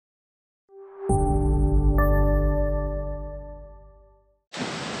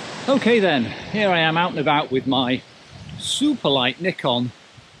Okay then, here I am out and about with my super light Nikon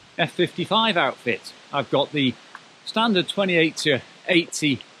F55 outfit. I've got the standard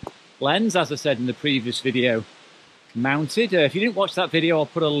 28-80 lens, as I said in the previous video, mounted. If you didn't watch that video, I'll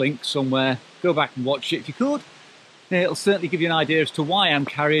put a link somewhere. Go back and watch it if you could. It'll certainly give you an idea as to why I'm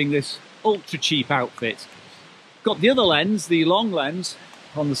carrying this ultra cheap outfit. Got the other lens, the long lens,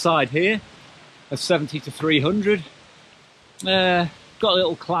 on the side here, a 70-300. Got a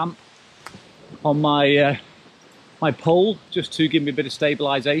little clamp on my my pole just to give me a bit of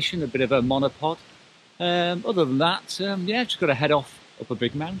stabilisation, a bit of a monopod. Other than that, yeah, just got to head off up a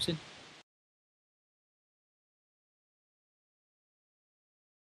big mountain.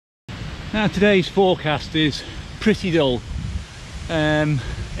 Now today's forecast is pretty dull. It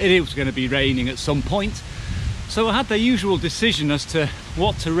is going to be raining at some point, so I had the usual decision as to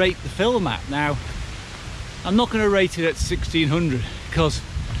what to rate the film at. Now I'm not going to rate it at 1600 because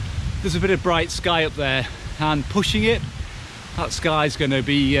there's a bit of bright sky up there, and pushing it, that sky's going to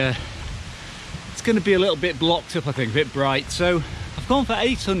be it's going to be a little bit blocked up, I think, a bit bright. So I've gone for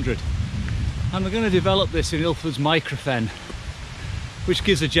 800, and we're going to develop this in Ilford's microfen, which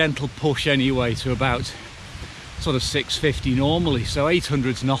gives a gentle push anyway to about sort of 650 normally, so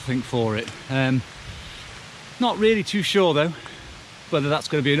 800's nothing for it. Not really too sure though whether that's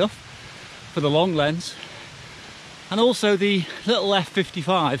going to be enough for the long lens. And also the little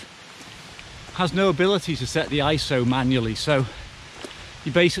F55 has no ability to set the ISO manually, so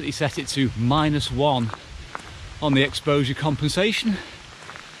you basically set it to -1 on the exposure compensation,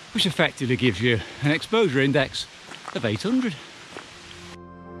 which effectively gives you an exposure index of 800.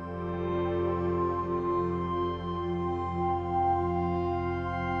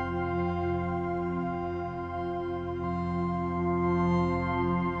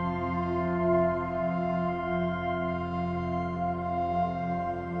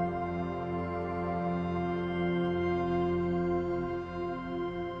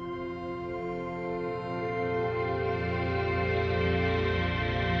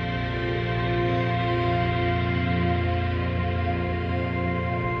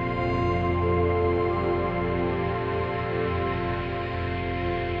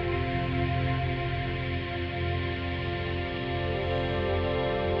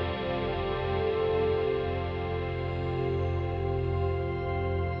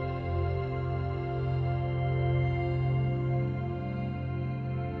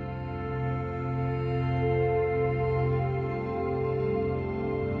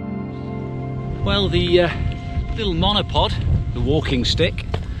 Well, the little monopod, the walking stick,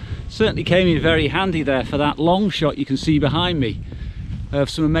 certainly came in very handy there for that long shot you can see behind me of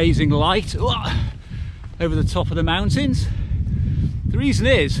some amazing light over the top of the mountains. The reason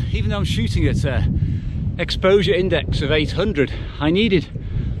is, even though I'm shooting at an exposure index of 800, I needed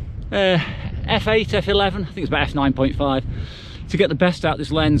f8, f11, I think it's about f9.5 to get the best out of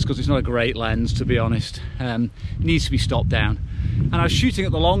this lens, because it's not a great lens, to be honest. It needs to be stopped down. And I was shooting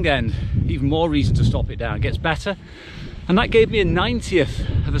at the long end, even more reason to stop it down. It gets better, and that gave me a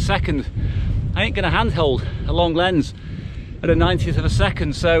 90th of a second. I ain't going to handhold a long lens at a 90th of a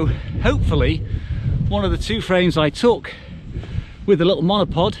second, so hopefully one of the two frames I took with the little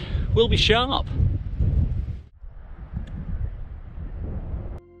monopod will be sharp.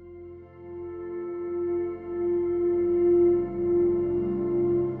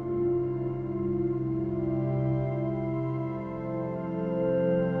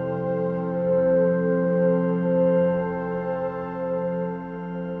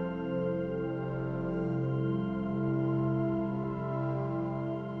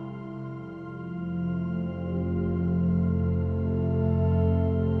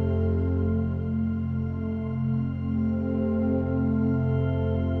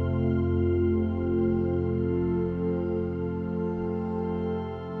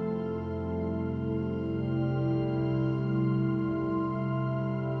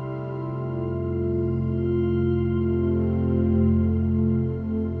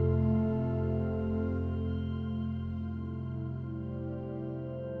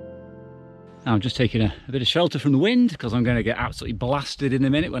 I'm just taking a bit of shelter from the wind because I'm going to get absolutely blasted in a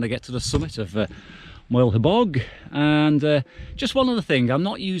minute when I get to the summit of Moyle Bog. And just one other thing, I'm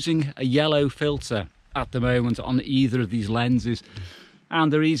not using a yellow filter at the moment on either of these lenses,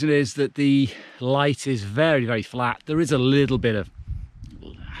 and the reason is that the light is very, very flat. There is a little bit of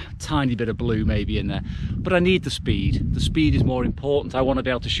tiny bit of blue maybe in there, but I need the speed. The speed is more important. I want to be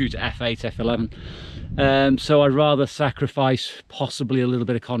able to shoot at f8, f11, so I'd rather sacrifice possibly a little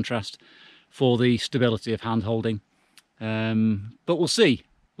bit of contrast for the stability of hand holding. But we'll see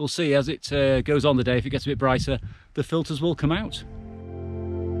as it goes on the day. If it gets a bit brighter, the filters will come out.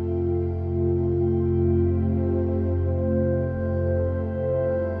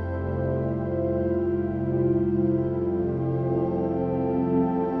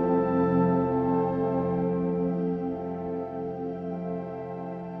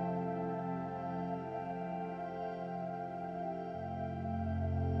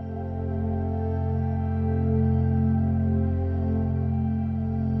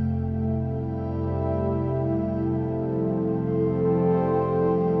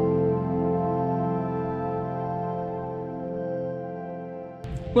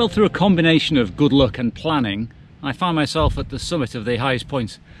 Well, through a combination of good luck and planning, I found myself at the summit of the highest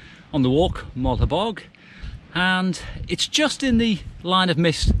point on the walk, Molha Bog, and it's just in the line of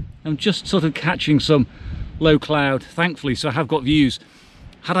mist. I'm just sort of catching some low cloud, thankfully, so I have got views.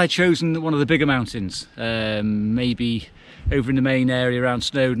 Had I chosen one of the bigger mountains, maybe over in the main area around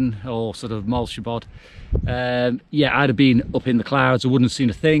Snowdon or sort of Molshabod, yeah, I'd have been up in the clouds, I wouldn't have seen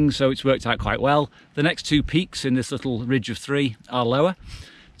a thing, so it's worked out quite well. The next two peaks in this little ridge of 3 are lower,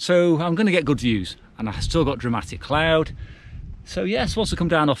 so I'm going to get good views, and I've still got dramatic cloud. So yes, once I come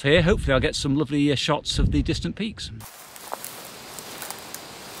down off here, hopefully I'll get some lovely shots of the distant peaks.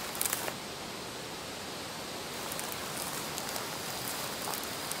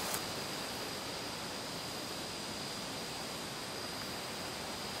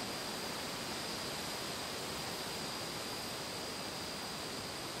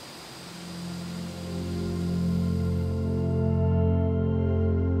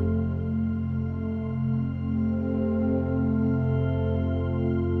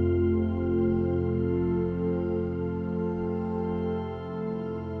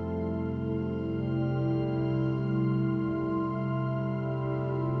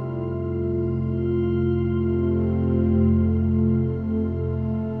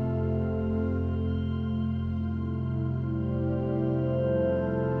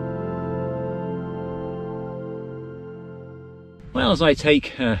 Well, as I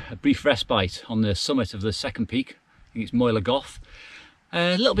take a brief respite on the summit of the second peak, I think it's Moyle Goth,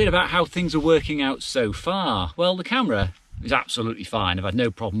 a little bit about how things are working out so far. Well, the camera is absolutely fine. I've had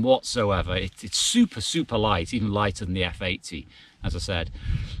no problem whatsoever. It's super light, even lighter than the F80, as I said.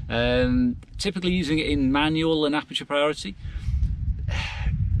 Typically using it in manual and aperture priority.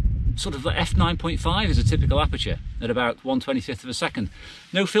 Sort of the F9.5 is a typical aperture at about 1/25 of a second.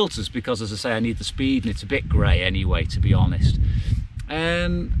 No filters because, as I say, I need the speed and it's a bit grey anyway, to be honest. I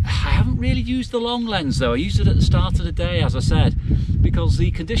haven't really used the long lens though. I used it at the start of the day, as I said, because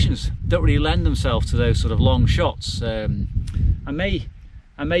the conditions don't really lend themselves to those sort of long shots. I may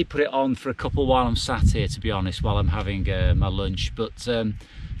put it on for a couple while I'm sat here, to be honest, while I'm having my lunch, but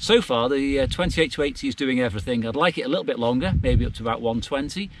so far the 28-80 is doing everything. I'd like it a little bit longer, maybe up to about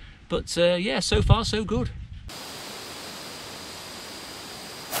 120. But yeah, so far so good.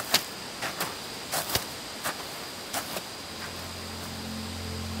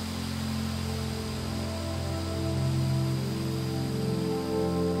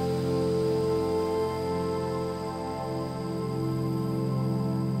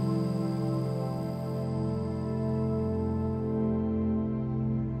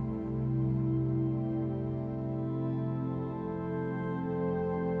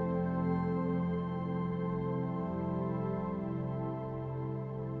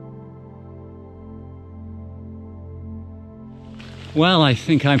 Well, I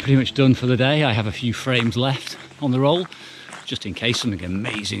think I'm pretty much done for the day. I have a few frames left on the roll, just in case something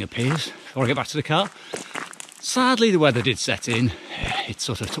amazing appears before I get back to the car. Sadly, the weather did set in. It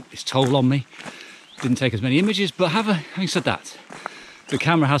sort of took its toll on me. Didn't take as many images, but having said that, the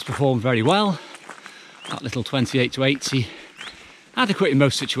camera has performed very well. That little 28-80, adequate in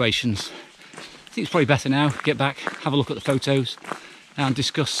most situations. I think it's probably better now, get back, have a look at the photos and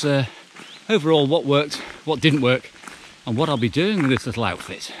discuss overall what worked, what didn't work, and what I'll be doing with this little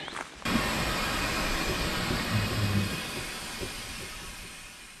outfit.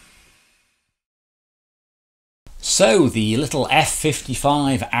 So the little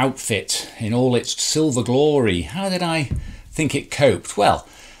F55 outfit in all its silver glory, how did I think it coped? Well,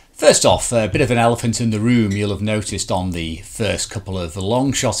 first off, a bit of an elephant in the room. You'll have noticed on the first couple of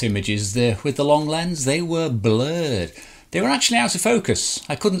long shot images with the long lens, they were blurred. They were actually out of focus.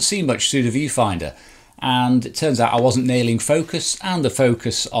 I couldn't see much through the viewfinder. And it turns out I wasn't nailing focus, and the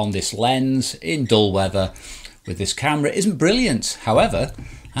focus on this lens in dull weather with this camera isn't brilliant. However,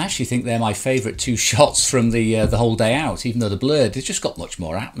 I actually think they're my favourite two shots from the whole day out, even though they're blurred. They've just got much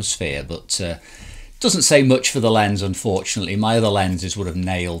more atmosphere, but doesn't say much for the lens, unfortunately. My other lenses would have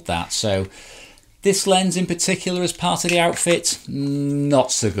nailed that. So this lens in particular as part of the outfit,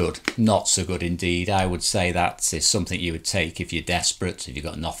 not so good. Not so good indeed. I would say that is something you would take if you're desperate, if you've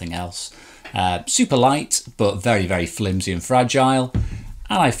got nothing else. Super light, but very flimsy and fragile.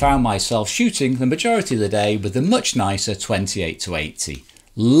 And I found myself shooting the majority of the day with the much nicer 28-80.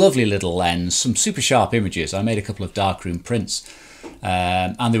 Lovely little lens, some super sharp images. I made a couple of darkroom prints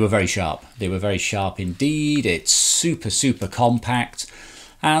and they were very sharp. They were very sharp indeed. It's super compact.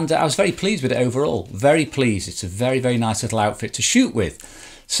 And I was very pleased with it overall. Very pleased. It's a very nice little outfit to shoot with.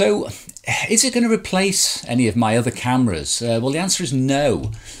 So, is it going to replace any of my other cameras? Well, the answer is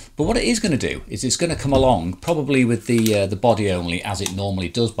no. But what it is going to do is it's going to come along, probably with the body only, as it normally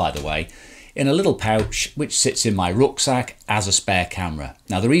does, by the way, in a little pouch which sits in my rucksack as a spare camera.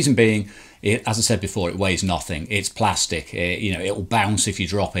 Now the reason being, as I said before, it weighs nothing. It's plastic. You know, it will bounce if you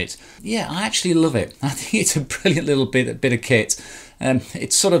drop it. Yeah, I actually love it. I think it's a brilliant little bit of kit.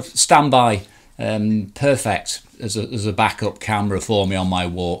 It's sort of standby, perfect as a backup camera for me on my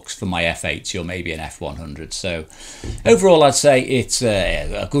walks for my F80 or maybe an F100. So overall, I'd say it's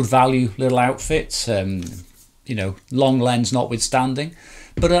a good value little outfit. You know, long lens notwithstanding.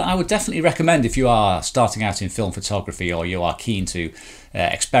 But I would definitely recommend, if you are starting out in film photography or you are keen to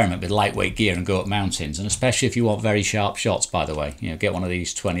experiment with lightweight gear and go up mountains, and especially if you want very sharp shots, by the way, you know, get one of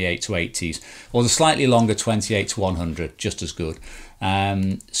these 28 to 80s or the slightly longer 28 to 100, just as good.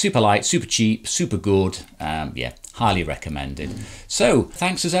 Super light, super cheap, super good. Yeah, highly recommended. So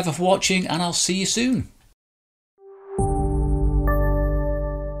thanks as ever for watching, and I'll see you soon.